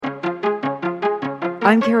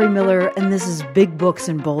I'm Carrie Miller, and this is Big Books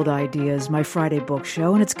and Bold Ideas, my Friday book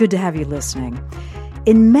show, and it's good to have you listening.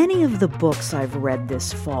 In many of the books I've read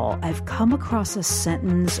this fall, I've come across a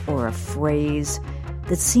sentence or a phrase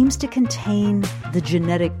that seems to contain the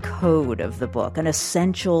genetic code of the book, an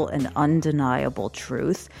essential and undeniable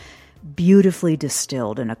truth, beautifully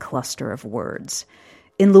distilled in a cluster of words.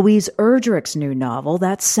 In Louise Erdrich's new novel,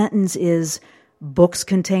 that sentence is, "Books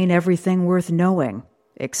contain everything worth knowing,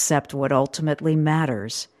 except what ultimately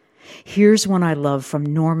matters." Here's one I love from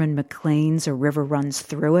Norman Maclean's A River Runs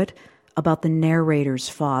Through It, about the narrator's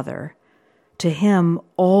father. To him,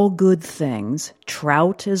 all good things,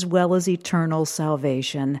 trout as well as eternal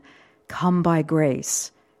salvation, come by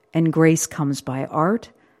grace, and grace comes by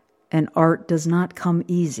art, and art does not come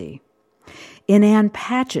easy. In Ann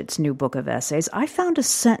Patchett's new book of essays, I found a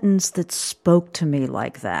sentence that spoke to me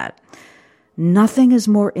like that. "Nothing is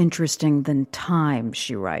more interesting than time,"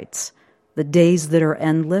 she writes. "The days that are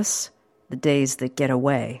endless, the days that get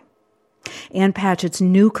away." Ann Patchett's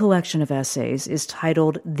new collection of essays is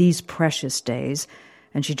titled These Precious Days,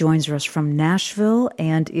 and she joins us from Nashville,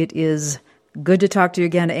 and it is good to talk to you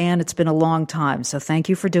again, Ann. It's been a long time, so thank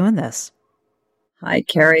you for doing this. Hi,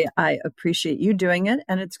 Carrie. I appreciate you doing it,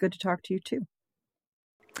 and it's good to talk to you, too.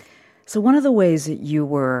 So one of the ways that you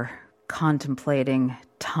were contemplating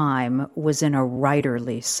time was in a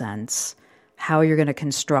writerly sense, how you're going to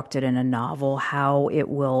construct it in a novel, how it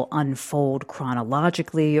will unfold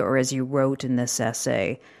chronologically, or as you wrote in this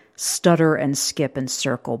essay, stutter and skip and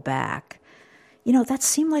circle back. You know, that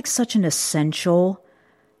seemed like such an essential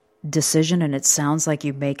decision, and it sounds like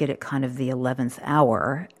you make it at kind of the 11th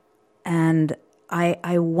hour. And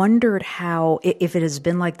I wondered how, if it has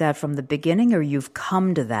been like that from the beginning, or you've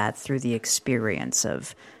come to that through the experience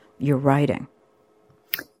of your writing.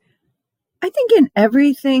 I think in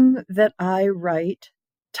everything that I write,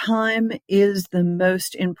 time is the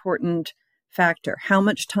most important factor. How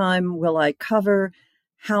much time will I cover?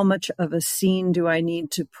 How much of a scene do I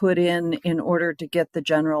need to put in order to get the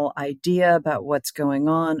general idea about what's going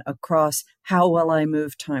on across? How will I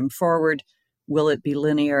move time forward? Will it be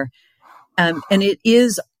linear? And it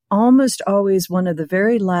is almost always one of the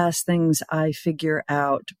very last things I figure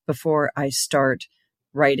out before I start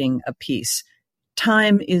writing a piece.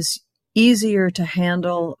 Time is easier to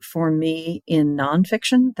handle for me in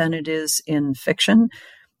nonfiction than it is in fiction.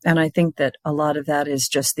 And I think that a lot of that is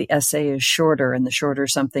just the essay is shorter, and the shorter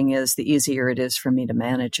something is, the easier it is for me to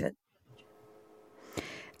manage it.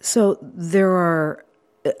 So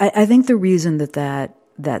I think the reason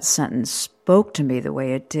that sentence spoke to me the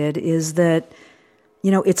way it did is that,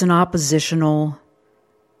 you know, it's an oppositional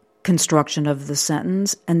construction of the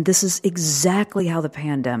sentence, and this is exactly how the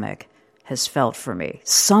pandemic has felt for me.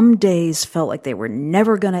 Some days felt like they were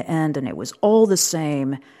never going to end, and it was all the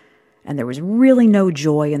same, and there was really no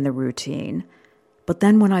joy in the routine. But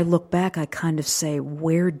then when I look back, I kind of say,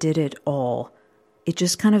 where did it all? It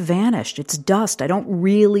just kind of vanished. It's dust. I don't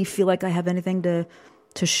really feel like I have anything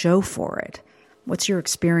to show for it. What's your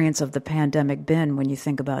experience of the pandemic been when you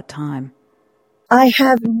think about time? I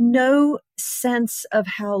have no sense of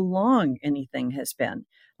how long anything has been.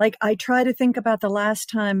 Like, I try to think about the last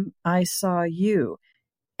time I saw you,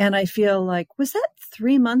 and I feel like, was that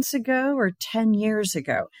 3 months ago or 10 years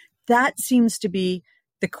ago? That seems to be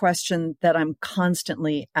the question that I'm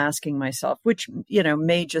constantly asking myself, which, you know,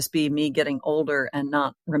 may just be me getting older and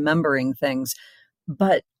not remembering things.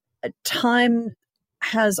 But time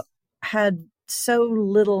has had so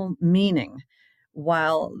little meaning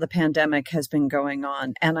while the pandemic has been going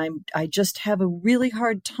on. And I just have a really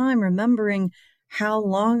hard time remembering how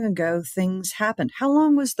long ago things happened. How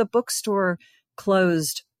long was the bookstore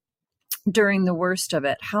closed during the worst of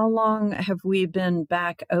it? How long have we been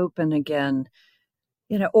back open again?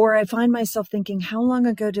 You know, or I find myself thinking, how long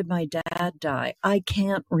ago did my dad die? I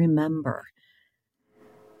can't remember.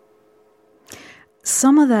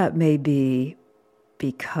 Some of that may be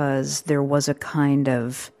because there was a kind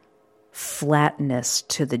of flatness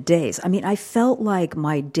to the days. I mean, I felt like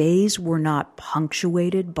my days were not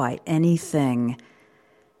punctuated by anything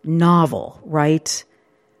novel, right?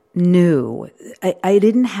 New. I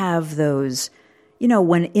didn't have those, you know,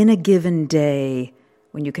 when in a given day,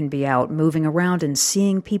 when you can be out moving around and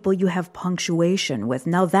seeing people you have punctuation with.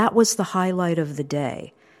 Now, that was the highlight of the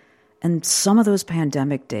day. And some of those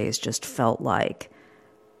pandemic days just felt like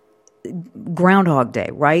Groundhog Day,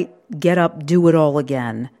 right? Get up, do it all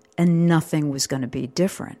again, and nothing was going to be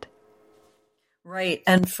different. Right.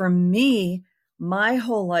 And for me, my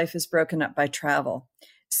whole life is broken up by travel.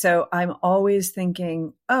 So I'm always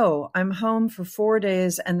thinking, oh, I'm home for 4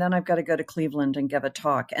 days and then I've got to go to Cleveland and give a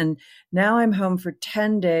talk. And now I'm home for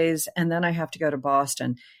 10 days and then I have to go to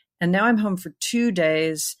Boston. And now I'm home for 2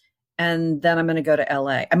 days and then I'm going to go to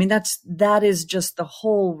LA. I mean, that is just the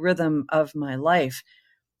whole rhythm of my life.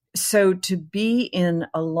 So to be in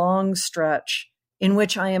a long stretch in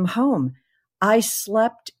which I am home, I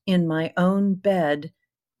slept in my own bed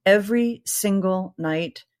every single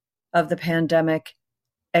night of the pandemic,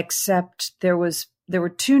 except there were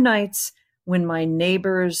 2 nights when my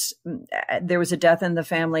neighbors, there was a death in the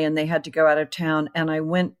family and they had to go out of town. And I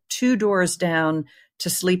went 2 doors down to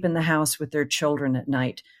sleep in the house with their children at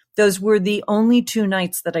night. Those were the only 2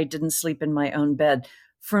 nights that I didn't sleep in my own bed.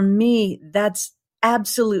 For me, that's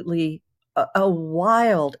absolutely a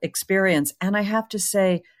wild experience. And I have to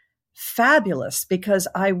say, fabulous, because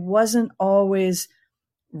I wasn't always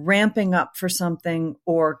ramping up for something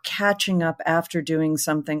or catching up after doing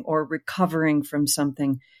something or recovering from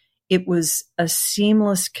something. It was a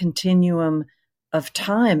seamless continuum of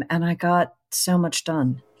time, and I got so much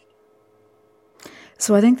done.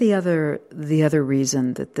 So I think the other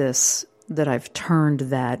reason that I've turned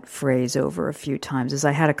that phrase over a few times is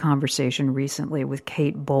I had a conversation recently with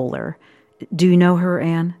Kate Bowler. Do you know her,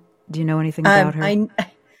 Anne? Do you know anything about her?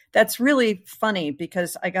 That's really funny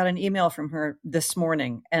because I got an email from her this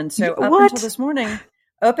morning. And so up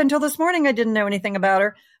until this morning, I didn't know anything about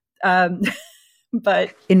her.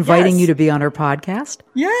 But inviting you to be on her podcast?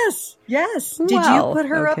 Yes. Did you put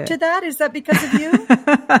her up to that? Is that because of you?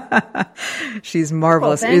 She's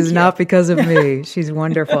marvelous. It is not because of me. She's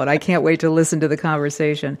wonderful. And I can't wait to listen to the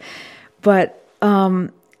conversation. But,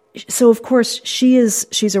 so of course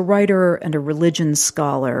she's a writer and a religion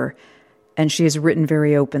scholar, and she has written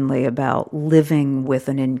very openly about living with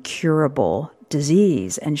an incurable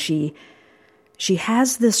disease. And she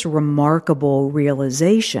has this remarkable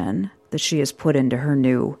realization that she has put into her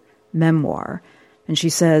new memoir. And she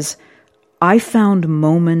says, I found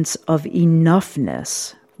moments of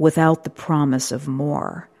enoughness without the promise of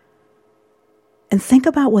more. And think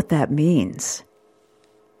about what that means.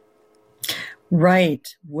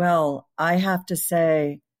 Right. Well, I have to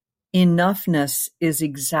say, enoughness is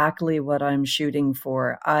exactly what I'm shooting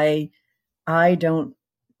for. I don't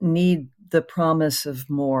need the promise of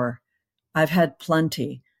more. I've had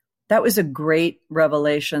plenty. That was a great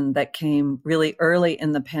revelation that came really early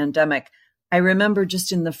in the pandemic. I remember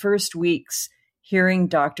just in the first weeks hearing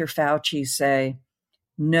Dr. Fauci say,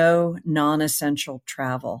 no non-essential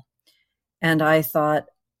travel. And I thought,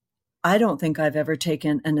 I don't think I've ever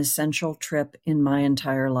taken an essential trip in my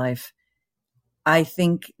entire life. I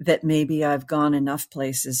think that maybe I've gone enough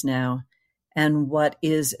places now. And what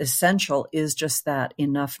is essential is just that,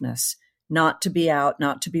 enoughness. Not to be out,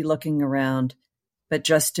 not to be looking around, but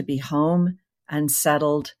just to be home and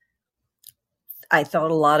settled. I thought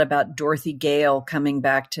a lot about Dorothy Gale coming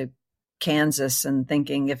back to Kansas and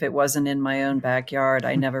thinking if it wasn't in my own backyard,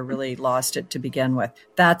 I never really lost it to begin with.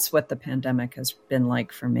 That's what the pandemic has been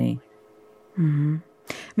like for me. Mm-hmm.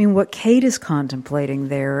 I mean, what Kate is contemplating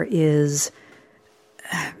there is,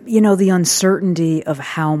 the uncertainty of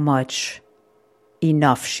how much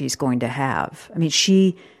enough she's going to have. I mean,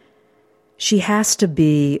 she has to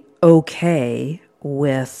be okay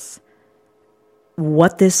with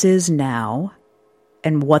what this is now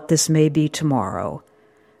and what this may be tomorrow,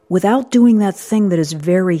 without doing that thing that is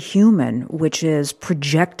very human, which is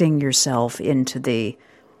projecting yourself into the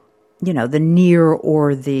near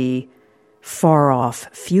or the far off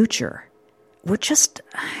future.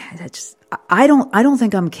 I don't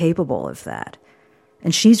think I'm capable of that.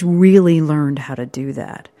 And she's really learned how to do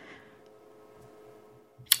that.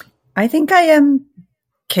 I think I am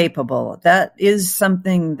capable. That is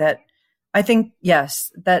something that I think,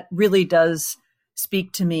 yes, that really does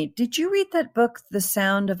speak to me. Did you read that book, The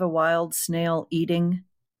Sound of a Wild Snail Eating?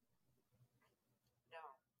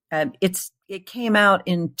 No. It came out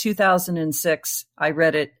in 2006. I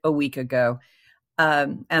read it a week ago.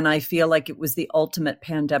 And I feel like it was the ultimate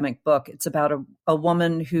pandemic book. It's about a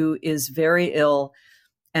woman who is very ill,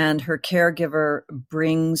 and her caregiver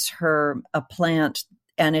brings her a plant,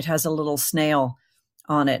 and it has a little snail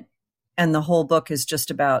on it. And the whole book is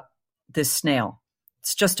just about this snail.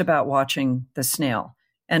 It's just about watching the snail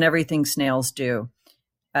and everything snails do.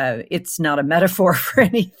 It's not a metaphor for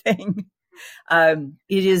anything. It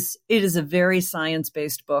is a very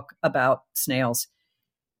science-based book about snails.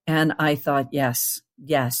 And I thought, yes.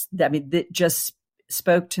 I mean, that just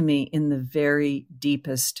spoke to me in the very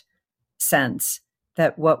deepest sense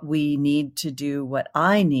that what we need to do, what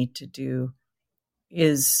I need to do,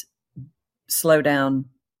 is slow down,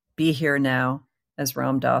 be here now, as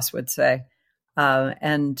Ram Dass would say.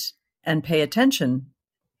 and pay attention,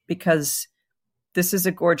 because this is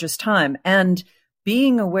a gorgeous time. And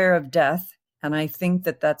being aware of death, and I think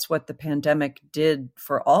that that's what the pandemic did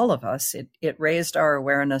for all of us. It raised our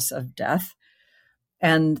awareness of death.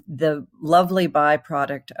 And the lovely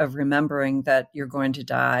byproduct of remembering that you're going to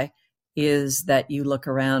die is that you look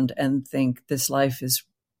around and think this life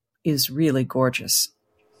is really gorgeous.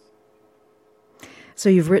 So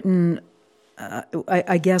you've written,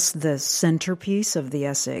 I guess the centerpiece of the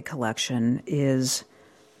essay collection is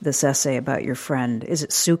this essay about your friend. Is it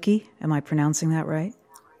Suki? Am I pronouncing that right?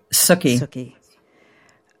 Suki. Suki.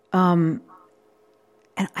 And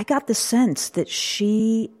I got the sense that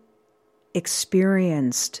she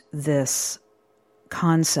experienced this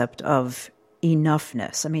concept of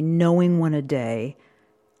enoughness. I mean, knowing when a day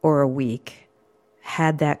or a week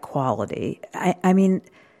had that quality. I mean,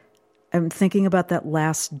 I'm thinking about that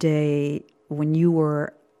last day when you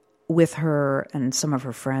were with her and some of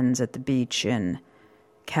her friends at the beach in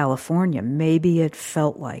California. Maybe it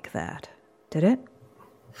felt like that. Did it?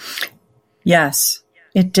 Yes,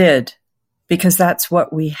 it did, because that's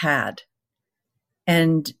what we had.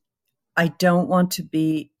 And I don't want to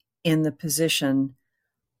be in the position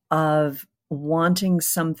of wanting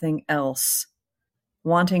something else,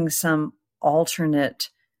 wanting some alternate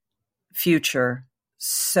future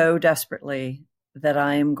so desperately that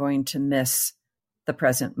I am going to miss the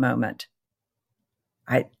present moment.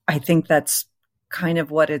 I think that's kind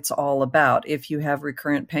of what it's all about. If you have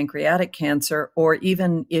recurrent pancreatic cancer, or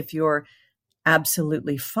even if you're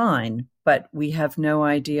absolutely fine, but we have no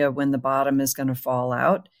idea when the bottom is going to fall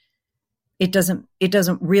out, it doesn't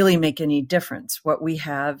really make any difference. What we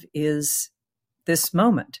have is this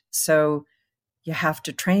moment. So you have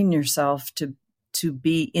to train yourself to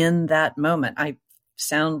be in that moment. I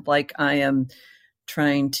sound like I am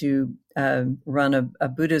trying to run a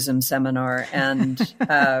Buddhism seminar, and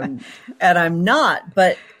I'm not,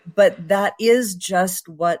 but that is just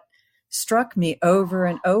what struck me over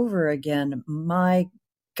and over again. My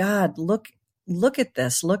God, look at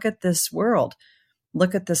this. Look at this world.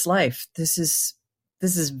 Look at this life. This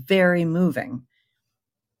is very moving.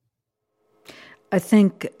 I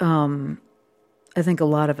think a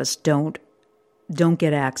lot of us don't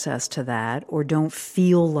get access to that, or don't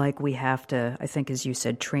feel like we have to, I think, as you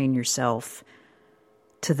said, train yourself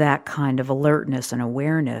to that kind of alertness and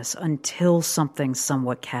awareness until something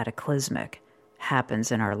somewhat cataclysmic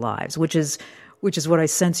happens in our lives, which is what I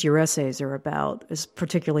sense your essays are about, is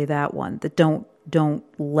particularly that one, that don't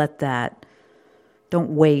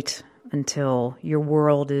wait until your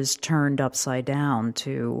world is turned upside down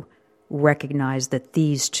to recognize that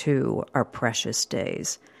these too are precious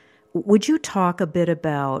days. Would you talk a bit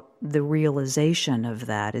about the realization of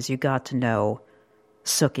that as you got to know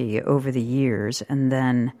Suki over the years, and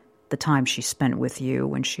then the time she spent with you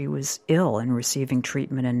when she was ill and receiving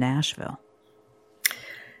treatment in Nashville?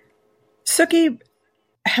 Suki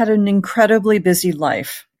had an incredibly busy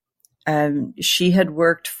life. She had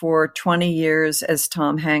worked for 20 years as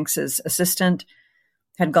Tom Hanks's assistant,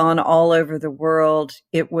 had gone all over the world.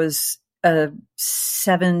 It was a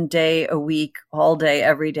 7-day a week, all day,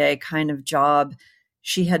 every day kind of job.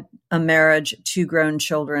 She had a marriage, 2 grown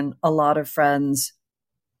children, a lot of friends.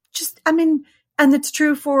 And it's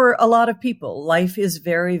true for a lot of people. Life is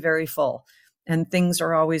very, very full, and things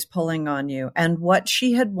are always pulling on you. And what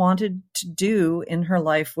she had wanted to do in her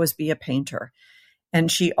life was be a painter.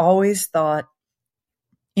 And she always thought,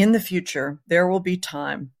 in the future, there will be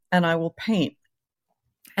time and I will paint.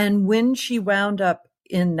 And when she wound up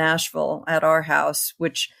in Nashville at our house,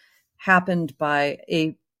 which happened by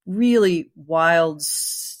a really wild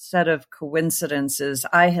set of coincidences,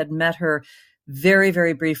 I had met her very,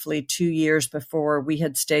 very briefly 2 years before. We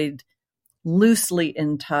had stayed loosely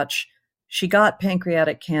in touch. She got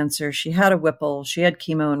pancreatic cancer. She had a Whipple. She had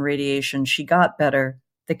chemo and radiation. She got better.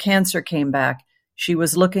 The cancer came back. She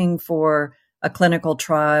was looking for a clinical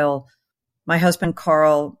trial. My husband,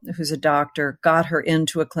 Carl, who's a doctor, got her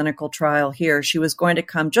into a clinical trial here. She was going to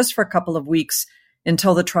come just for a couple of weeks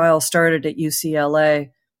until the trial started at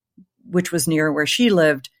UCLA, which was near where she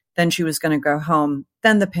lived. Then she was going to go home.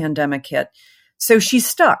 Then the pandemic hit. So she's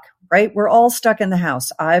stuck, right? We're all stuck in the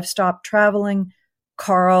house. I've stopped traveling.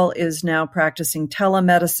 Carl is now practicing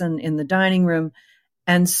telemedicine in the dining room.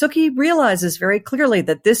 And Suki realizes very clearly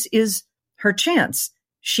that this is her chance.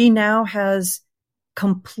 She now has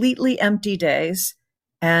completely empty days,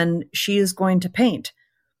 and she is going to paint.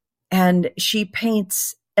 And she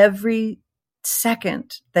paints every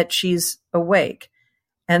second that she's awake.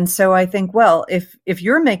 And so I think, well, if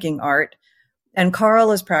you're making art and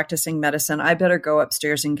Carl is practicing medicine, I better go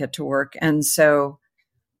upstairs and get to work. And so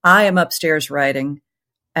I am upstairs writing,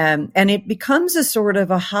 and it becomes a sort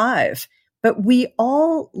of a hive. But we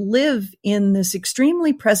all live in this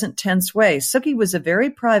extremely present tense way. Sookie was a very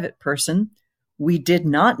private person. We did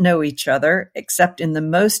not know each other except in the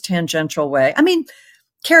most tangential way. I mean,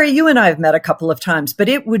 Carrie, you and I have met a couple of times, but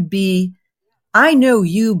it would be, I know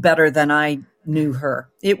you better than I knew her.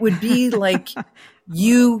 It would be like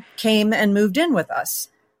you came and moved in with us,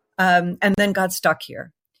 and then got stuck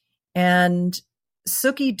here. And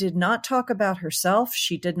Sookie did not talk about herself.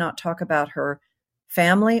 She did not talk about her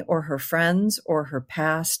family or her friends or her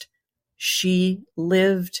past. She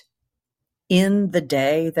lived in the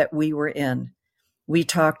day that we were in. We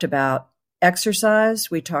talked about exercise.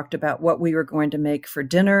 We talked about what we were going to make for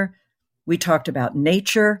dinner. We talked about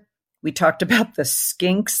nature. We talked about the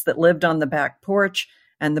skinks that lived on the back porch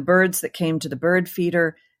and the birds that came to the bird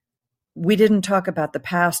feeder. We didn't talk about the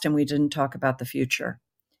past, and we didn't talk about the future.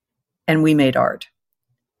 And we made art.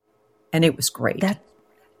 And it was great.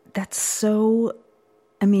 That's so,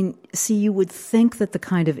 I mean, see, you would think that the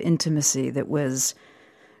kind of intimacy that was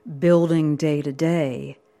building day to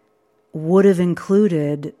day would have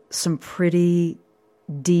included some pretty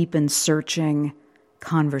deep and searching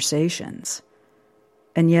conversations.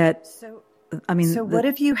 And yet, what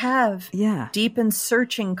if you have deep and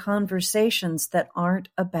searching conversations that aren't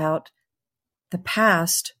about the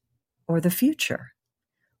past or the future?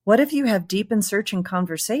 What if you have deep and searching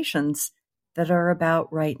conversations that are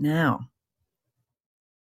about right now?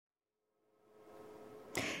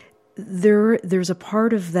 There's a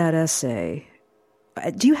part of that essay.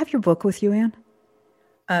 Do you have your book with you,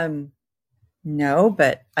 Anne? No,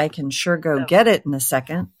 but I can sure go get it in a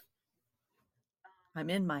second. I'm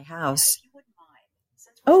in my house.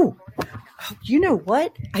 Oh, you know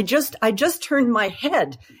what? I just turned my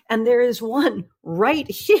head, and there is one right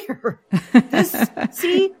here. This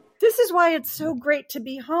is why it's so great to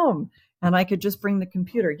be home. And I could just bring the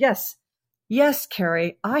computer. Yes,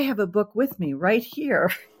 Carrie, I have a book with me right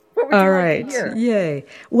here. All right. Yay.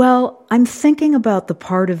 Well, I'm thinking about the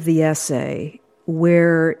part of the essay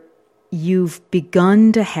where you've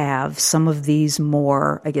begun to have some of these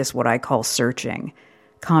more, I guess, what I call searching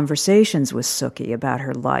conversations with Sookie about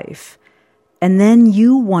her life. And then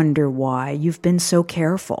you wonder why you've been so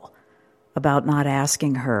careful about not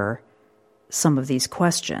asking her some of these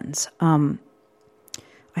questions. I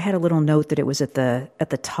had a little note that it was at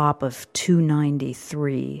the top of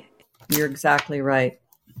 293. You're exactly right.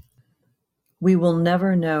 We will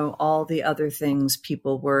never know all the other things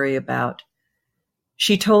people worry about.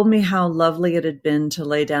 She told me how lovely it had been to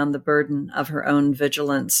lay down the burden of her own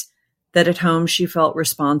vigilance, that at home she felt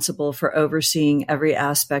responsible for overseeing every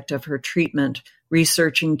aspect of her treatment,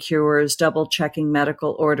 researching cures, double-checking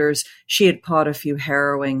medical orders. She had caught a few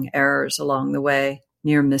harrowing errors along the way,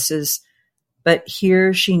 near misses. But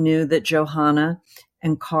here she knew that Johanna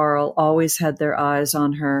and Carl always had their eyes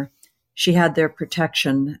on her. She had their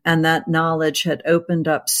protection, and that knowledge had opened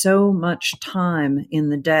up so much time in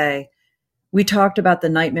the day. We talked about the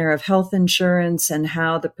nightmare of health insurance and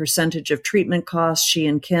how the percentage of treatment costs she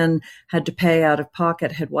and Ken had to pay out of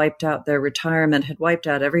pocket had wiped out their retirement, had wiped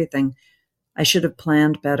out everything. I should have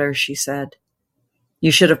planned better, she said.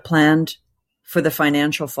 You should have planned for the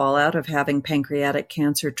financial fallout of having pancreatic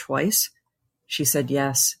cancer twice? She said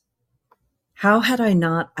yes. How had I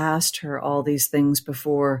not asked her all these things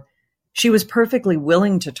before? She was perfectly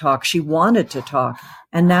willing to talk. She wanted to talk.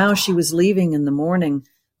 And now she was leaving in the morning.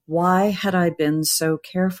 Why had I been so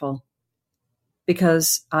careful?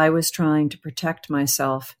 Because I was trying to protect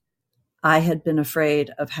myself. I had been afraid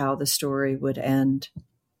of how the story would end.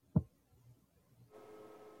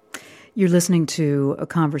 You're listening to a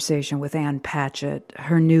conversation with Ann Patchett.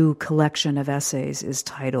 Her new collection of essays is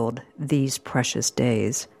titled These Precious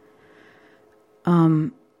Days.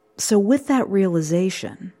 So with that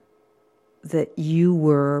realization that you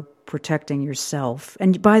were protecting yourself,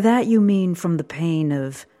 and by that you mean from the pain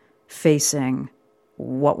of facing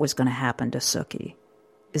what was going to happen to Sookie.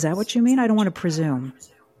 Is that what you mean? I don't want to presume.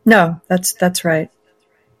 No, that's right.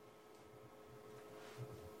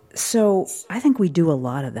 So I think we do a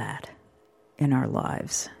lot of that in our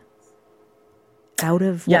lives out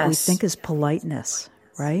of what we think is politeness,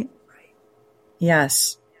 right?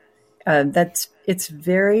 Yes. It's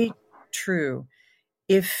very true.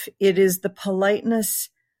 If it is the politeness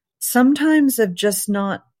sometimes of just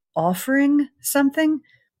not offering something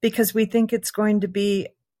because we think it's going to be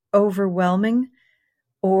overwhelming,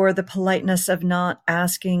 or the politeness of not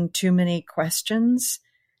asking too many questions,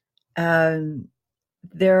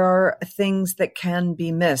 there are things that can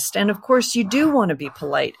be missed. And of course, you do want to be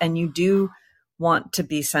polite and you do want to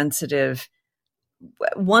be sensitive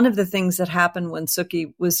one of the things that happened when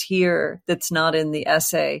Suki was here that's not in the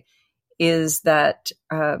essay is that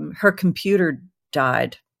her computer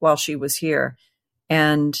died while she was here.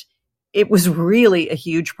 And it was really a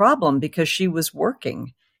huge problem because she was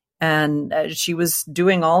working and she was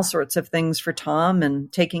doing all sorts of things for Tom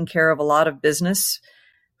and taking care of a lot of business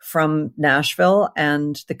from Nashville,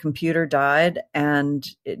 and the computer died, and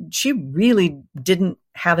she really didn't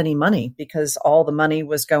have any money because all the money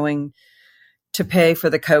was going to pay for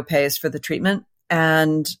the co-pays for the treatment.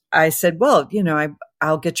 And I said, well,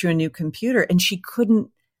 I'll get you a new computer. And she couldn't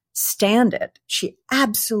stand it. She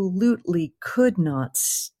absolutely could not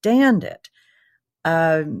stand it.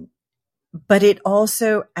 But it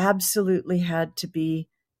also absolutely had to be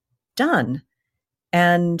done.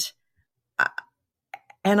 And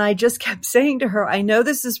I just kept saying to her, I know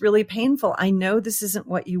this is really painful. I know this isn't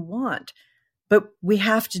what you want, but we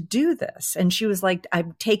have to do this. And she was like,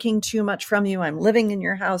 I'm taking too much from you. I'm living in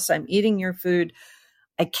your house. I'm eating your food.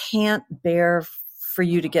 I can't bear for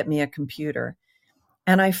you to get me a computer.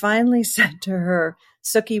 And I finally said to her,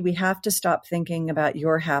 Suki, we have to stop thinking about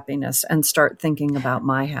your happiness and start thinking about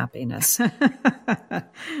my happiness.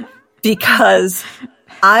 Because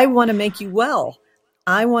I want to make you well.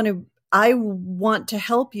 I want to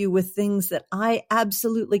help you with things that I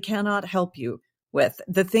absolutely cannot help you with.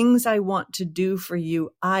 The things I want to do for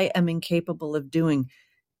you, I am incapable of doing.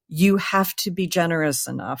 You have to be generous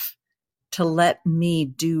enough to let me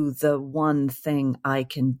do the one thing I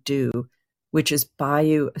can do, which is buy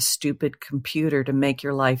you a stupid computer to make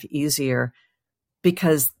your life easier,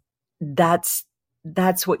 because that's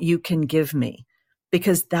what you can give me,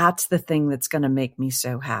 because that's the thing that's going to make me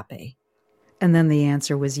so happy. And then the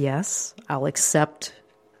answer was yes, I'll accept.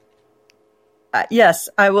 Yes,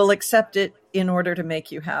 I will accept it in order to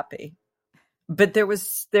make you happy. But there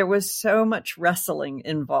was so much wrestling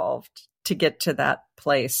involved to get to that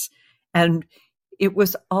place. And it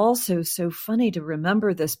was also so funny to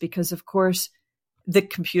remember this because, of course, the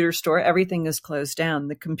computer store, everything is closed down.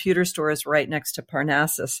 The computer store is right next to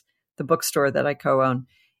Parnassus, the bookstore that I co-own.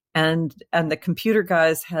 And the computer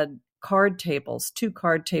guys had two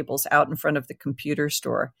card tables out in front of the computer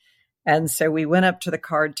store. And so we went up to the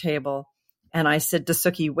card table and I said to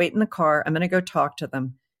Suki, wait in the car. I'm going to go talk to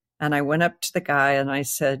them. And I went up to the guy and I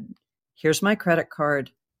said, here's my credit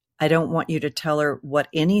card. I don't want you to tell her what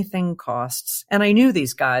anything costs. And I knew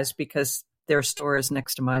these guys because their store is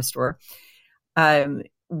next to my store.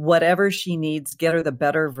 Whatever she needs, get her the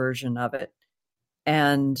better version of it.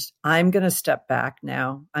 And I'm going to step back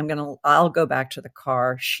now. I'll go back to the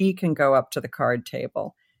car. She can go up to the card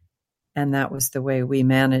table. And that was the way we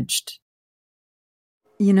managed.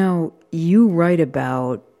 You write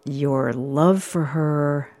about your love for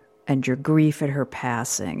her and your grief at her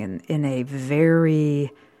passing in a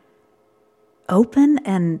very open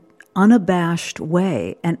and unabashed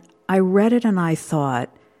way. And I read it and I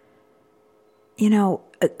thought,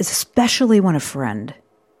 especially when a friend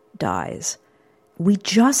dies, we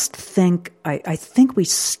just think, I think we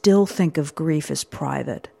still think of grief as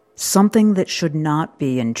private, something that should not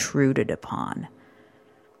be intruded upon.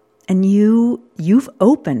 And you've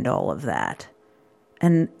opened all of that.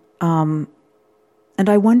 And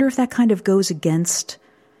I wonder if that kind of goes against,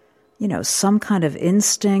 some kind of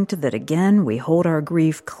instinct that, again, we hold our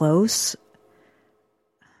grief close.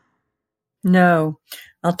 No,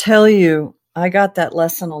 I'll tell you, I got that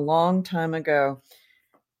lesson a long time ago.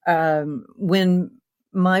 When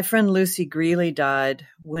my friend Lucy Greeley died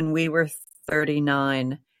when we were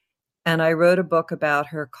 39, and I wrote a book about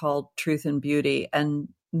her called Truth and Beauty, and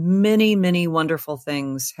many, many wonderful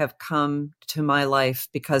things have come to my life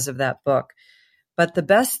because of that book. But the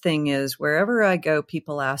best thing is, wherever I go,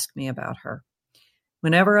 people ask me about her.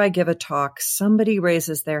 Whenever I give a talk, somebody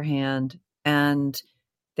raises their hand and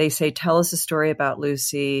they say, tell us a story about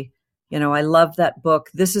Lucy. I love that book.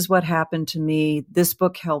 This is what happened to me. This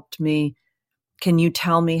book helped me. Can you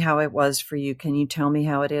tell me how it was for you? Can you tell me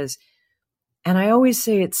how it is? And I always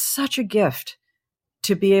say it's such a gift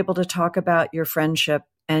to be able to talk about your friendship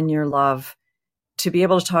and your love, to be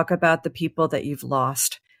able to talk about the people that you've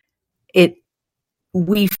lost.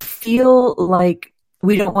 We feel like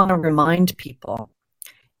we don't want to remind people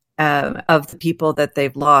of the people that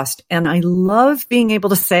they've lost. And I love being able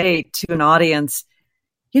to say to an audience,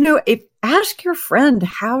 ask your friend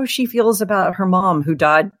how she feels about her mom who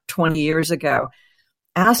died 20 years ago.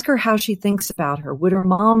 Ask her how she thinks about her. Would her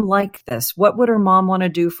mom like this? What would her mom want to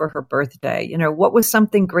do for her birthday? What was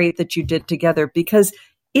something great that you did together? Because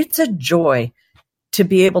it's a joy to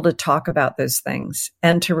be able to talk about those things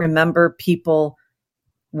and to remember people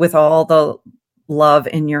with all the love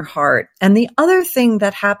in your heart. And the other thing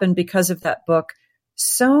that happened because of that book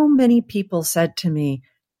so many people said to me,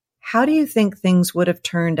 how do you think things would have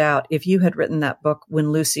turned out if you had written that book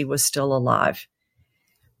when Lucy was still alive?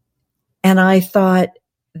 And I thought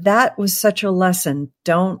that was such a lesson.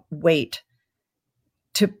 Don't wait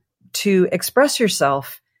to express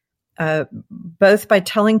yourself, both by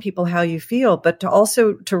telling people how you feel, but to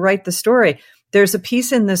also to write the story. There's a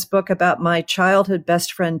piece in this book about my childhood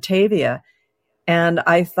best friend, Tavia. And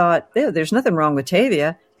I thought, there's nothing wrong with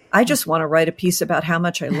Tavia. I just want to write a piece about how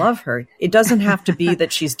much I love her. It doesn't have to be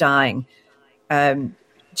that she's dying.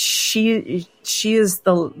 She is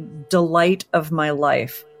the delight of my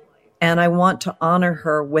life. And I want to honor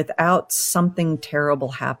her without something terrible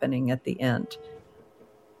happening at the end.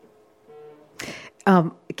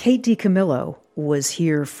 Kate DiCamillo was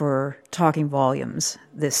here for Talking Volumes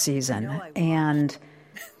this season, and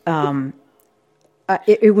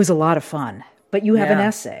it was a lot of fun. But you have an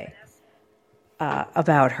essay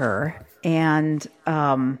about her, and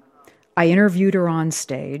I interviewed her on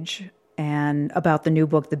stage and about the new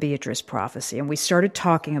book, The Beatrice Prophecy, and we started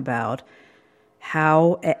talking about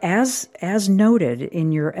how, as noted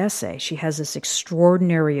in your essay, she has this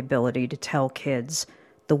extraordinary ability to tell kids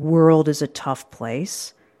the world is a tough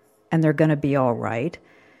place and they're going to be all right.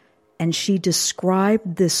 And she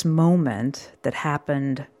described this moment that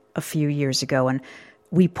happened a few years ago, and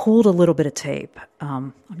we pulled a little bit of tape.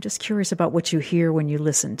 I'm just curious about what you hear when you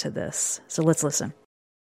listen to this. So let's listen.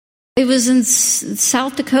 It was in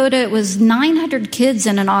South Dakota. It was 900 kids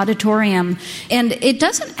in an auditorium. And it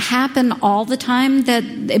doesn't happen all the time,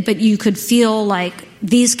 but you could feel like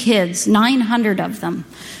these kids, 900 of them,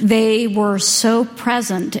 they were so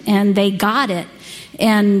present and they got it.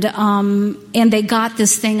 And they got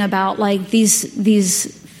this thing about like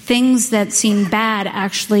these things that seem bad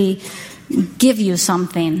actually give you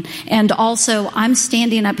something. And also, I'm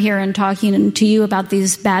standing up here and talking to you about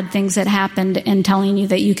these bad things that happened and telling you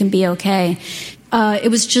that you can be okay. It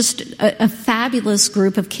was just a fabulous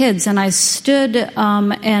group of kids, and I stood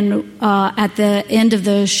and at the end of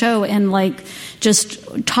the show and like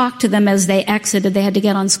just talked to them as they exited. They had to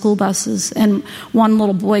get on school buses, and one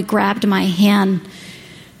little boy grabbed my hand.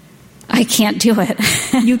 I can't do it.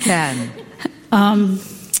 You can.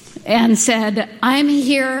 And said, "I'm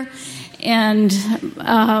here." And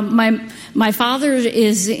my father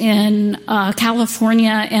is in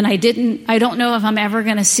California, and I don't know if I'm ever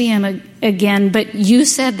going to see him again. But you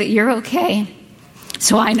said that you're okay,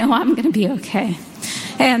 so I know I'm going to be okay.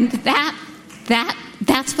 And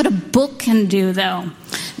that's what a book can do, though.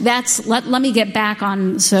 Let me get back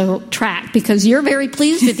on track, because you're very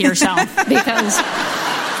pleased with yourself because,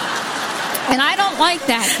 and I don't like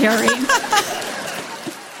that, Carrie.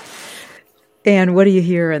 And what do you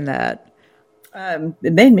hear in that?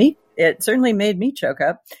 It certainly made me choke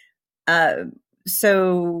up.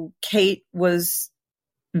 So Kate was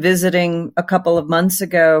visiting a couple of months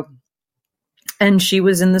ago, and she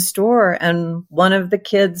was in the store, and one of the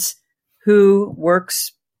kids who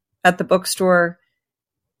works at the bookstore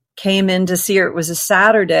came in to see her. It was a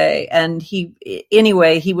Saturday, and he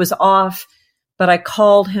was off, but I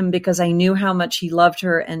called him because I knew how much he loved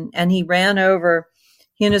her, and he ran over.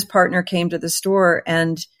 He and his partner came to the store,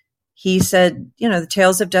 and he said, the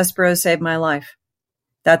Tales of Despereaux saved my life.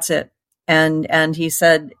 That's it. And he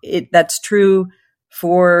said, that's true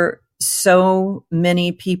for so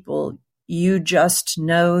many people. You just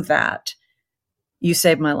know that you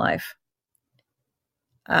saved my life.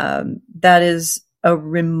 That is a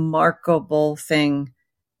remarkable thing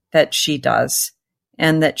that she does,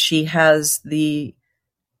 and that she has the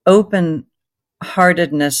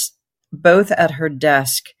open-heartedness both at her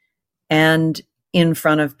desk and in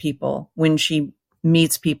front of people. When she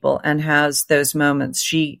meets people and has those moments,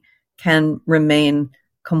 she can remain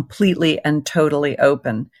completely and totally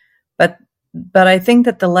open. But I think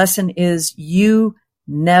that the lesson is you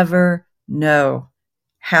never know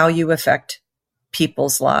how you affect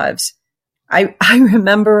people's lives. I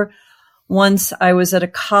remember once I was at a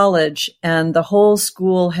college, and the whole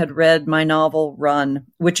school had read my novel Run,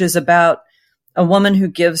 which is about a woman who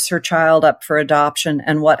gives her child up for adoption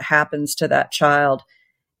and what happens to that child.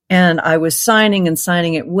 And I was signing and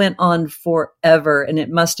signing. It went on forever, and it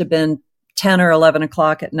must have been 10 or 11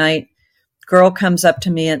 o'clock at night. Girl comes up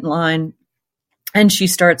to me in line, and she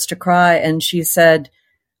starts to cry, and she said,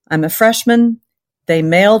 "I'm a freshman. They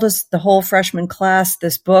mailed us, the whole freshman class,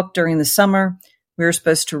 this book during the summer. We were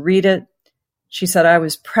supposed to read it." She said, "I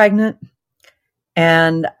was pregnant,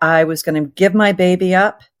 and I was going to give my baby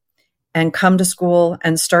up and come to school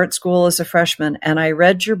and start school as a freshman. And I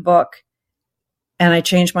read your book, and I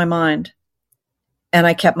changed my mind, and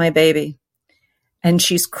I kept my baby." And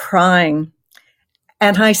she's crying.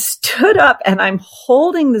 And I stood up and I'm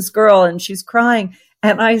holding this girl and she's crying.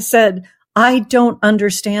 And I said, I don't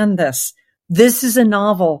understand this. This is a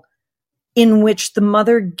novel in which the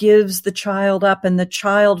mother gives the child up and the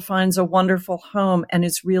child finds a wonderful home and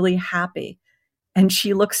is really happy. And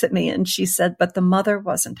she looks at me and she said, but the mother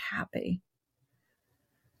wasn't happy.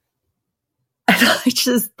 And I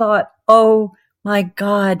just thought, oh my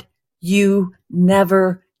God, you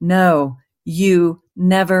never know. You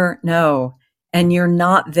never know. And you're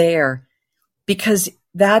not there, because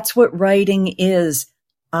that's what writing is.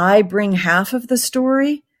 I bring half of the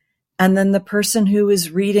story, and then the person who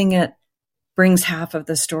is reading it brings half of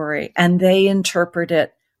the story, and they interpret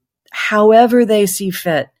it however they see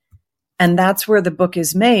fit. And that's where the book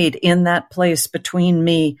is made, in that place between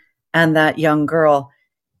me and that young girl,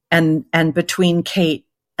 and between Kate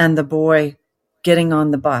and the boy getting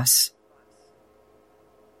on the bus.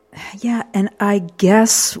 Yeah, and I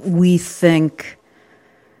guess we think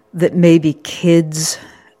that maybe kids,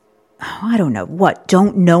 I don't know,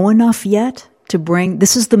 don't know enough yet to bring,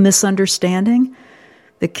 this is the misunderstanding.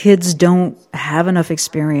 The kids don't have enough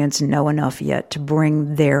experience, know enough yet to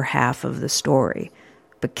bring their half of the story.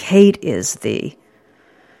 But Kate is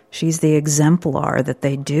she's the exemplar that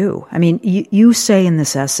they do. I mean, you say in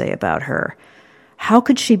this essay about her, how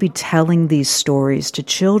could she be telling these stories to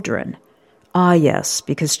children? Ah, yes,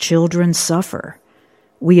 because children suffer.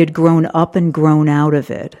 We had grown up and grown out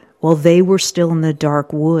of it, while they were still in the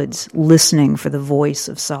dark woods, listening for the voice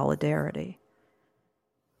of solidarity.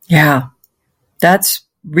 Yeah, that's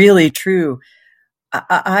really true.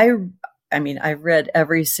 I mean, I've read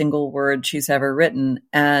every single word she's ever written,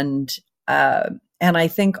 and I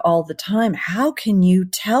think all the time, how can you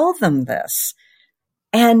tell them this?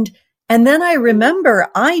 And then I remember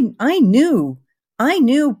I knew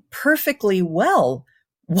perfectly well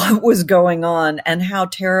what was going on and how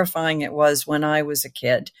terrifying it was when I was a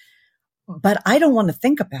kid. But I don't want to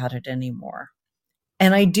think about it anymore.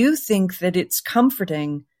 And I do think that it's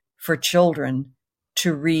comforting for children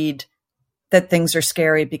to read that things are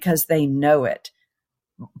scary because they know it.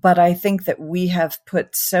 But I think that we have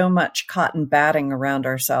put so much cotton batting around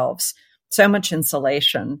ourselves, so much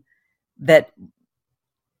insulation, that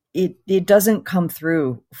it doesn't come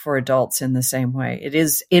through for adults in the same way.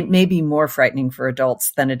 It may be more frightening for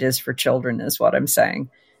adults than it is for children, is what I'm saying.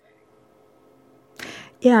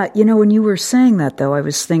 Yeah, when you were saying that, though, I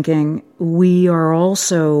was thinking we are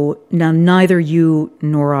also, now neither you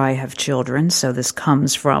nor I have children, so this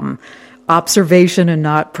comes from observation and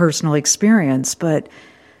not personal experience, but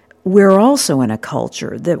we're also in a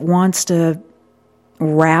culture that wants to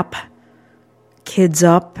wrap kids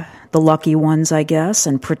up, the lucky ones, I guess,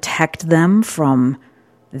 and protect them from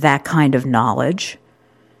that kind of knowledge.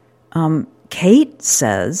 Kate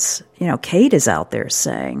says, Kate is out there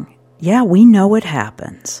saying, yeah, we know it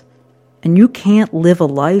happens. And you can't live a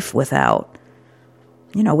life without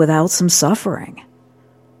some suffering.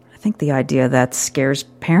 I think the idea that scares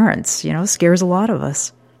parents, scares a lot of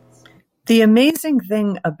us. The amazing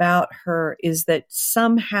thing about her is that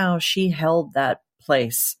somehow she held that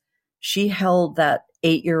place. She held that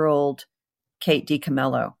 8-year-old Kate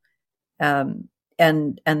DiCamillo. And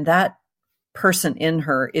that person in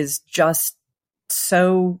her is just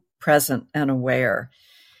so present and aware.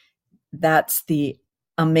 That's the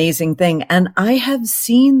amazing thing. And I have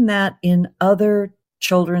seen that in other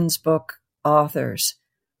children's book authors,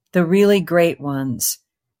 the really great ones.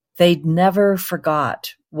 They never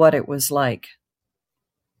forgot what it was like.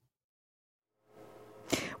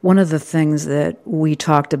 One of the things that we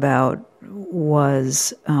talked about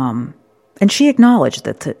was, and she acknowledged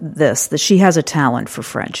that she has a talent for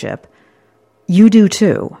friendship. You do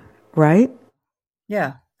too, right?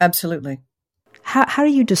 Yeah, absolutely. How do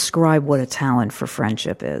you describe what a talent for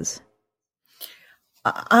friendship is?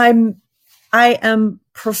 I am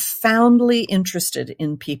profoundly interested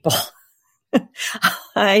in people.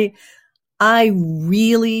 I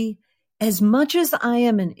really, as much as I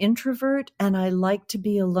am an introvert and I like to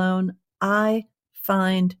be alone, I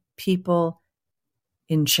find people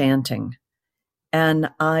enchanting. And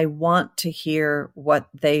I want to hear what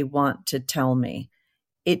they want to tell me.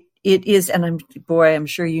 It is, and I'm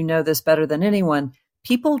sure you know this better than anyone.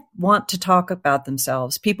 People want to talk about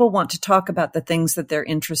themselves. People want to talk about the things that they're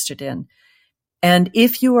interested in. And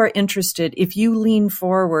if you are interested, if you lean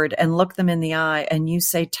forward and look them in the eye and you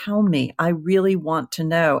say, tell me, I really want to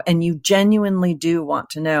know, and you genuinely do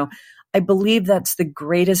want to know, I believe that's the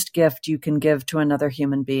greatest gift you can give to another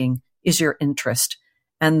human being, is your interest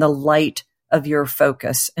and the light of your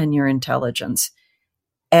focus and your intelligence.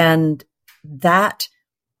 And that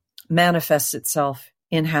manifests itself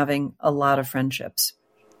in having a lot of friendships.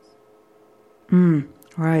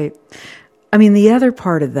 Right. I mean, the other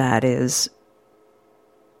part of that is,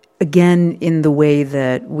 again, in the way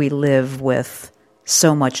that we live with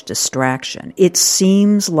so much distraction, it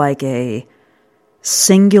seems like a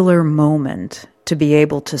singular moment to be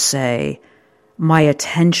able to say, my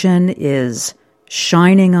attention is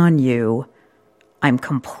shining on you. I'm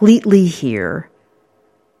completely here.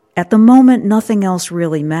 At the moment, nothing else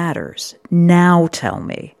really matters. Now tell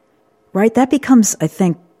me. Right? That becomes, I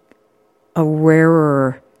think,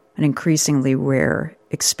 an increasingly rare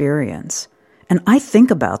experience. And I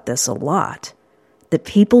think about this a lot, that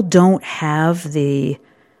people don't have it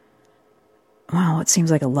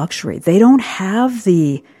seems like a luxury. They don't have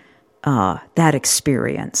that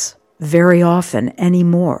experience very often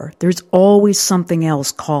anymore. There's always something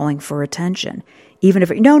else calling for attention. Even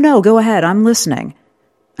if, no, go ahead, I'm listening.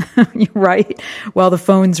 Right? While the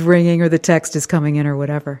phone's ringing or the text is coming in or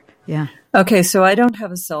whatever. Yeah. Okay, so I don't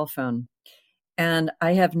have a cell phone, and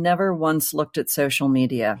I have never once looked at social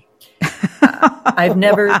media. I've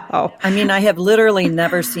never, Wow. I have literally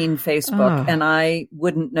never seen Facebook, and I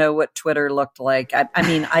wouldn't know what Twitter looked like.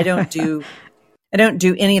 I don't do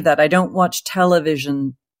any of that. I don't watch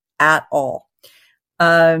television at all.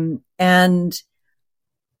 And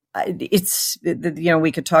it's,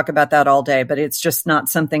 we could talk about that all day, but it's just not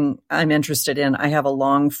something I'm interested in. I have a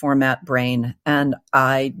long format brain, and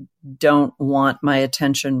I don't want my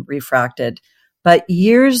attention refracted. But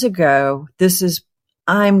years ago,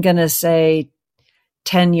 I'm going to say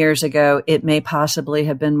 10 years ago, it may possibly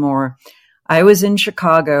have been more. I was in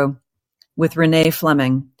Chicago with Renee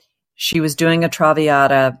Fleming. She was doing a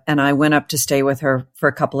Traviata, and I went up to stay with her for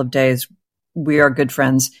a couple of days. We are good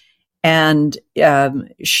friends. And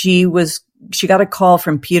she got a call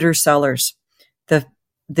from Peter Sellers,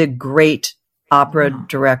 the great opera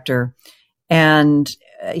director. And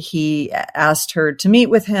he asked her to meet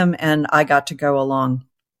with him, and I got to go along.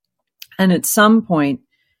 And at some point,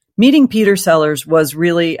 meeting Peter Sellers was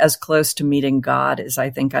really as close to meeting God as I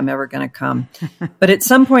think I'm ever going to come. But at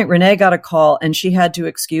some point, Renee got a call, and she had to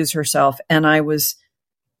excuse herself. And I was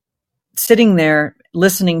sitting there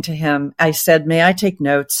listening to him. I said, may I take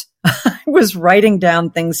notes? I was writing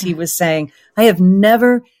down things he was saying. I have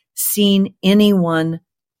never seen anyone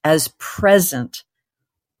as present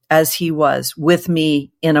as he was with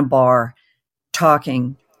me in a bar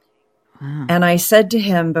talking. Wow. And I said to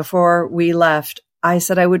him before we left, I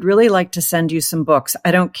said, I would really like to send you some books.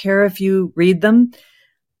 I don't care if you read them,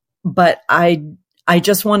 but I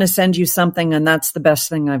just want to send you something, and that's the best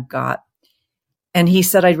thing I've got. And he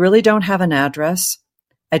said, I really don't have an address.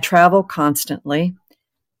 I travel constantly.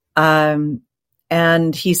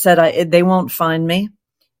 And he said, they won't find me.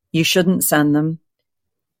 You shouldn't send them.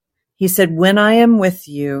 He said, when I am with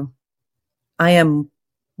you, I am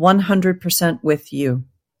 100% with you.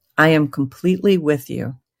 I am completely with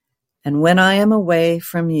you. And when I am away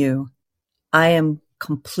from you, I am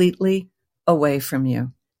completely away from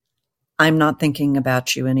you. I'm not thinking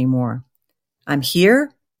about you anymore. I'm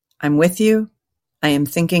here. I'm with you. I am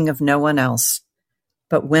thinking of no one else.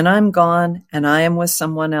 But when I'm gone and I am with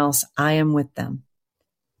someone else, I am with them.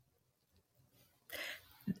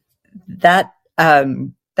 That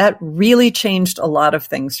really changed a lot of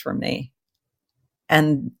things for me.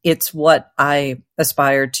 And it's what I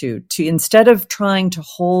aspire to instead of trying to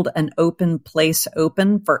hold an open place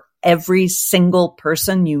open for every single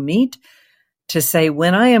person you meet, to say,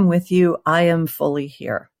 when I am with you, I am fully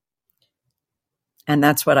here. And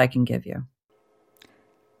that's what I can give you.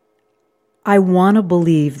 I want to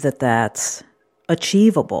believe that that's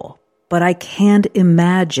achievable, but I can't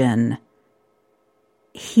imagine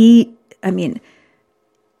people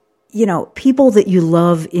that you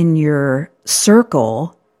love in your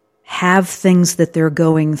circle have things that they're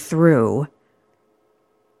going through.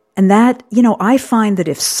 And that, I find that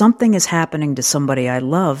if something is happening to somebody I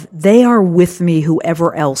love, they are with me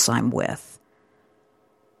whoever else I'm with.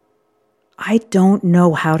 I don't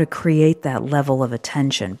know how to create that level of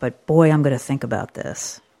attention, but boy, I'm going to think about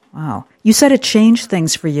this. Wow. You said it changed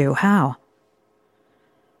things for you. How?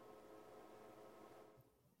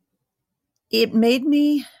 It made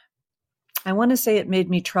me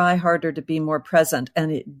try harder to be more present,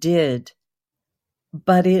 and it did.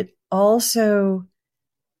 But it also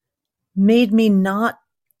made me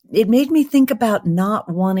think about not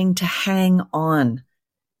wanting to hang on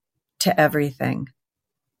to everything.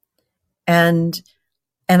 And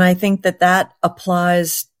I think that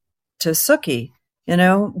applies to Suki.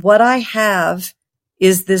 What I have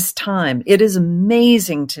is this time. It is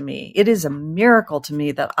amazing to me. It is a miracle to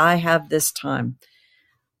me that I have this time.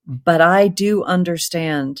 But I do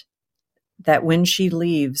understand that when she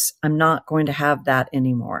leaves, I'm not going to have that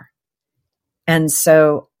anymore. And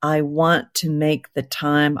so I want to make the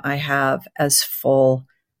time I have as full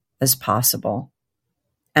as possible.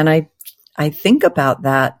 And I think about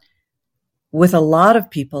that with a lot of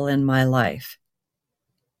people in my life.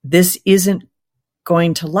 This isn't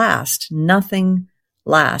going to last. Nothing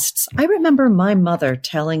lasts. I remember my mother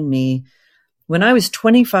telling me when I was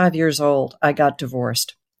 25 years old, I got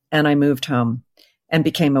divorced and I moved home and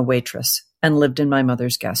became a waitress and lived in my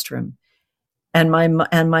mother's guest room. And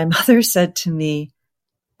my mother said to me,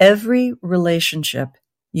 every relationship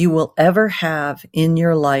you will ever have in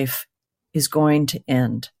your life is going to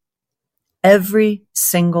end. Every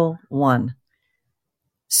single one.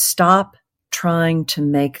 Stop trying to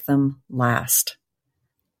make them last.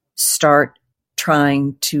 Start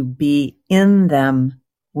trying to be in them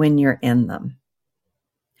when you're in them.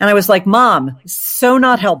 And I was like, Mom, so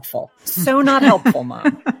not helpful. So not helpful,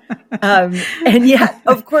 Mom. And yet,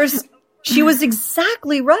 of course, she was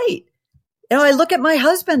exactly right. You know, I look at my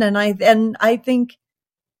husband and I think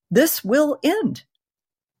this will end.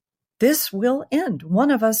 This will end.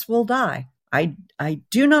 One of us will die. I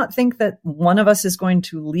do not think that one of us is going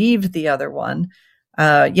to leave the other one.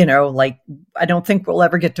 I don't think we'll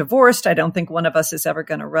ever get divorced. I don't think one of us is ever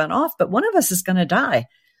going to run off, but one of us is going to die.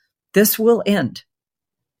 This will end.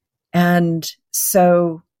 And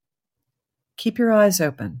so keep your eyes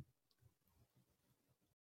open.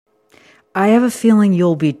 I have a feeling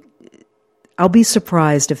I'll be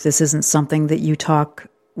surprised if this isn't something that you talk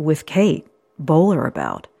with Kate Bowler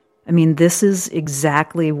about. I mean, this is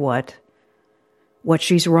exactly what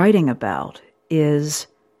she's writing about is,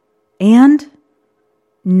 and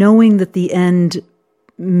knowing that the end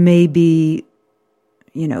may be,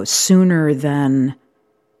 sooner than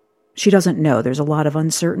she doesn't know. There's a lot of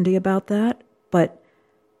uncertainty about that, but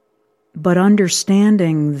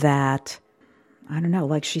understanding that, I don't know,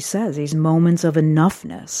 like she says, these moments of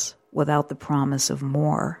enoughness without the promise of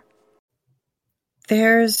more.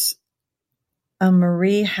 There's a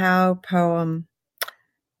Marie Howe poem.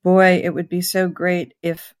 Boy, it would be so great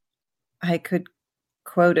if I could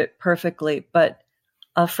quote it perfectly, but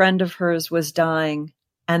a friend of hers was dying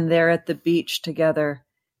and they're at the beach together.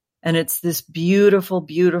 And it's this beautiful,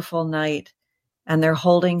 beautiful night and they're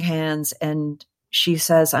holding hands. And she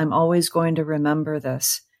says, I'm always going to remember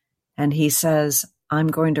this. And he says, I'm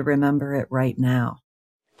going to remember it right now.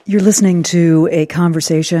 You're listening to a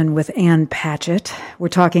conversation with Ann Patchett. We're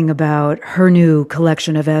talking about her new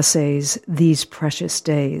collection of essays, These Precious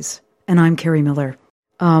Days. And I'm Carrie Miller.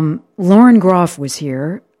 Lauren Groff was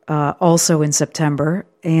here also in September,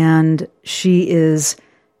 and she is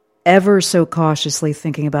ever so cautiously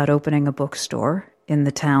thinking about opening a bookstore in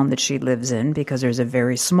the town that she lives in because there's a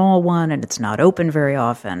very small one and it's not open very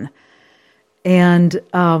often. And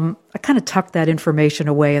I kind of tucked that information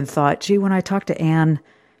away and thought, gee, when I talk to Ann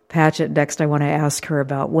Patchett next, I want to ask her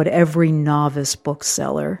about what every novice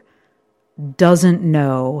bookseller doesn't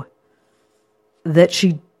know that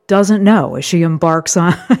she doesn't know as she embarks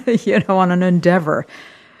on, on an endeavor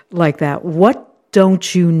like that. What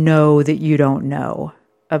don't you know that you don't know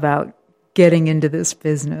about getting into this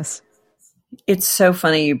business? It's so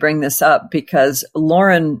funny you bring this up because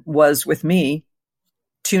Lauren was with me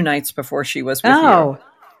 2 nights before she was with you.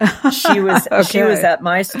 She was okay. She was at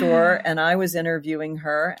my store and I was interviewing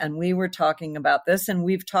her and we were talking about this and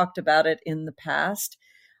we've talked about it in the past.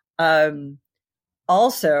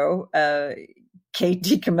 Also, Kate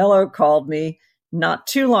DiCamillo called me not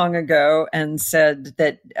too long ago and said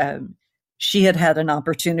that she had an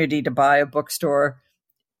opportunity to buy a bookstore.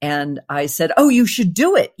 And I said, oh, you should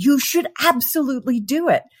do it. You should absolutely do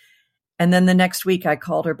it. And then the next week I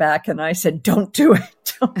called her back and I said, don't do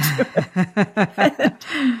it. Don't do it.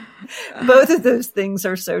 Both of those things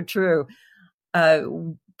are so true.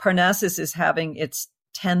 Parnassus is having its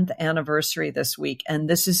 10th anniversary this week. And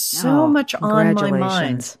this is so much on my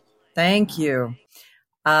mind. Thank you.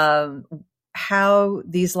 How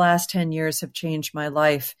these last 10 years have changed my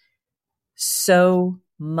life. So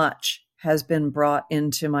much has been brought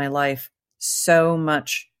into my life. So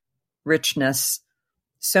much richness.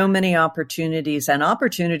 So many opportunities and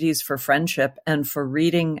opportunities for friendship and for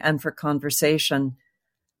reading and for conversation,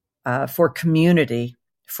 for community,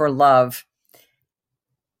 for love.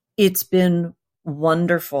 It's been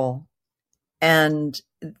wonderful. And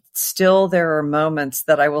still there are moments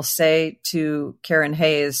that I will say to Karen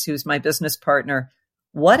Hayes, who's my business partner,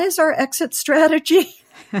 what is our exit strategy?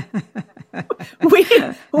 We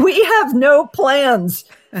have no plans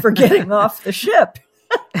for getting off the ship.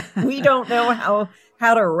 We don't know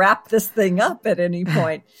how to wrap this thing up at any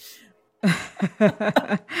point.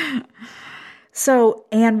 So,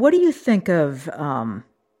 Anne, what do you think of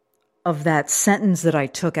of that sentence that I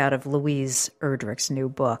took out of Louise Erdrich's new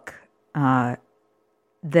book,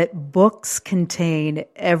 that books contain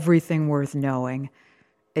everything worth knowing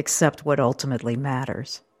except what ultimately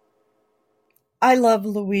matters. I love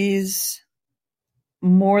Louise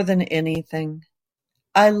more than anything.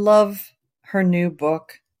 I love her new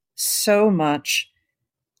book so much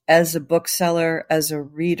as a bookseller, as a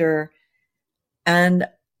reader. And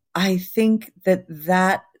I think that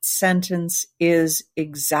that sentence is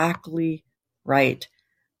exactly right.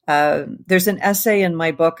 There's an essay in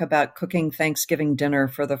my book about cooking Thanksgiving dinner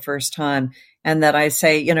for the first time, and that I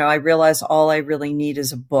say, I realize all I really need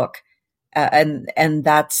is a book. And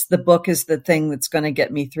that's the book is the thing that's going to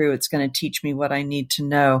get me through. It's going to teach me what I need to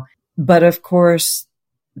know. But of course,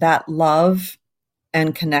 that love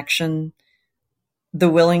and connection, the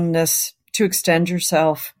willingness to extend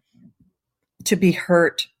yourself, to be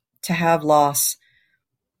hurt, to have loss,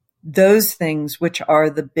 those things, which are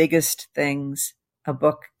the biggest things a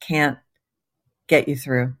book can't get you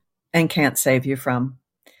through and can't save you from.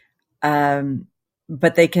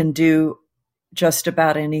 But they can do just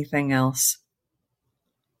about anything else.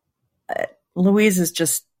 Louise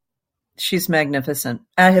is she's magnificent.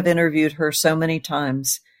 I have interviewed her so many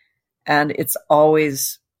times, and it's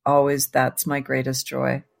always that's my greatest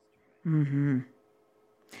joy. Mm-hmm.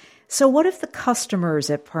 So what if the customers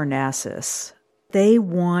at Parnassus, they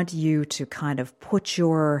want you to kind of put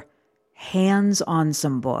your hands on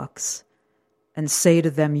some books and say to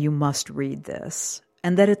them, you must read this,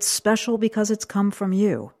 and that it's special because it's come from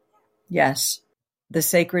you? Yes. The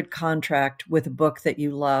sacred contract with a book that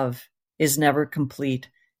you love is never complete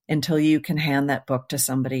until you can hand that book to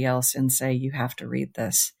somebody else and say, you have to read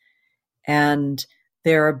this. And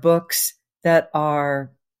there are books that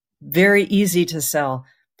are very easy to sell,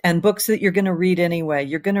 and books that you're going to read anyway.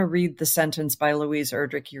 You're going to read The Sentence by Louise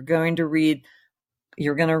Erdrich. You're going to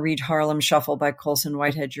read Harlem Shuffle by Colson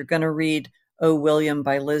Whitehead. You're going to read O. William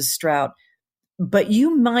by Liz Strout. But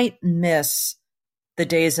you might miss The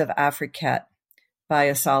Days of Afriquette by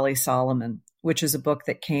Asali Solomon, which is a book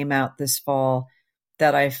that came out this fall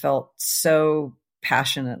that I felt so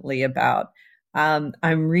passionately about. I'm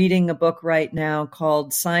reading a book right now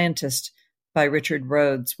called Scientist by Richard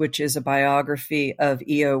Rhodes, which is a biography of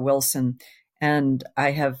E.O. Wilson. And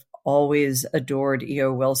I have always adored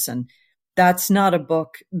E.O. Wilson. That's not a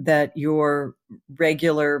book that your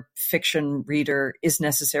regular fiction reader is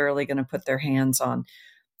necessarily going to put their hands on.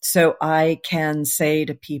 So I can say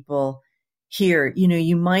to people here,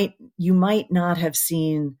 you might not have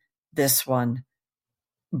seen this one,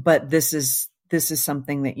 but this is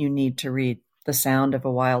something that you need to read. The Sound of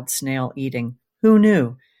a Wild Snail Eating. Who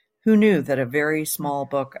knew? Who knew that a very small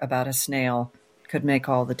book about a snail could make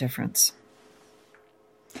all the difference?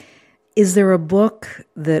 Is there a book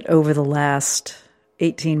that over the last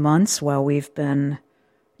 18 months, while we've been,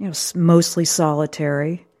 mostly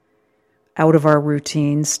solitary, out of our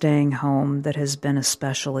routine, staying home, that has been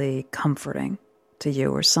especially comforting to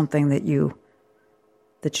you, or something that you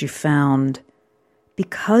found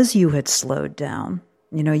because you had slowed down?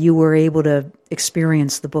 You were able to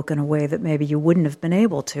experience the book in a way that maybe you wouldn't have been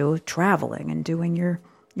able to traveling and doing your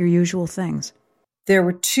usual things. There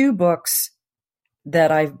were two books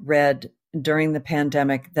that I read during the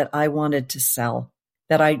pandemic that I wanted to sell,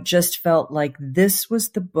 that I just felt like this was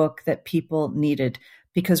the book that people needed.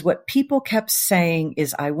 Because what people kept saying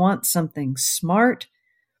is, I want something smart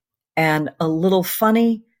and a little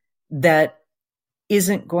funny that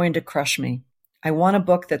isn't going to crush me. I want a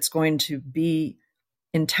book that's going to be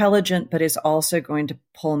intelligent, but is also going to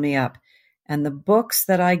pull me up. And the books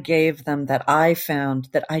that I gave them, that I found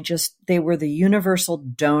that they were the universal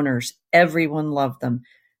donors. Everyone loved them.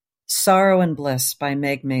 Sorrow and Bliss by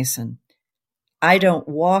Meg Mason. I don't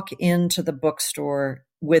walk into the bookstore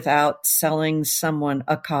without selling someone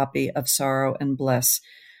a copy of Sorrow and Bliss.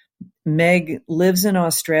 Meg lives in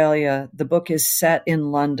Australia. The book is set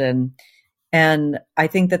in London. And I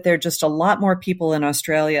think that there are just a lot more people in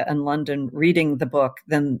Australia and London reading the book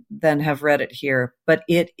than have read it here. But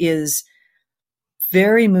it is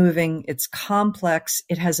very moving. It's complex.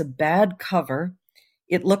 It has a bad cover.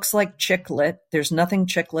 It looks like chick lit. There's nothing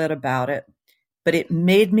chick lit about it. But it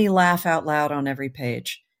made me laugh out loud on every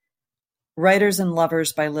page. Writers and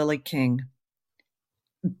Lovers by Lily King.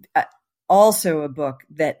 Also a book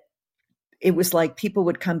that it was like people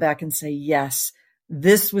would come back and say, yes,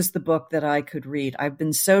 this was the book that I could read. I've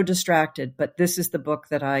been so distracted, but this is the book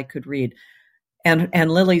that I could read. And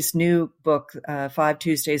Lily's new book, 5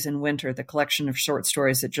 Tuesdays in Winter, the collection of short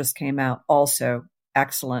stories that just came out, also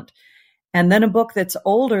excellent. And then a book that's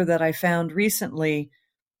older that I found recently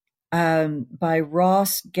by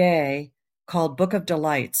Ross Gay called Book of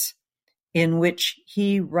Delights. in which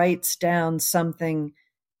he writes down something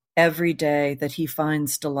every day that he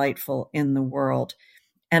finds delightful in the world.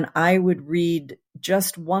 And I would read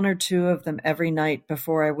just one or two of them every night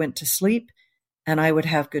before I went to sleep, and I would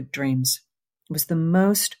have good dreams. It was the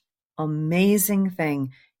most amazing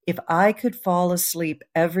thing. If I could fall asleep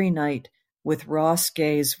every night with Ross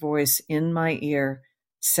Gay's voice in my ear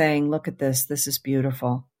saying, look at this is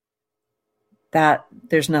beautiful.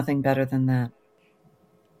 There's nothing better than that.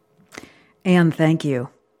 Anne, thank you.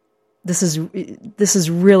 This has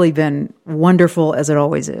really been wonderful, as it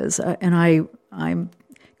always is. And I'm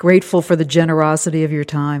grateful for the generosity of your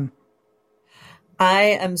time. I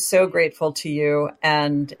am so grateful to you.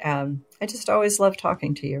 And I just always love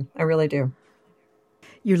talking to you. I really do.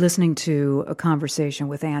 You're listening to a conversation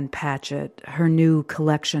with Ann Patchett. Her new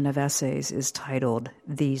collection of essays is titled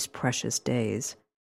These Precious Days.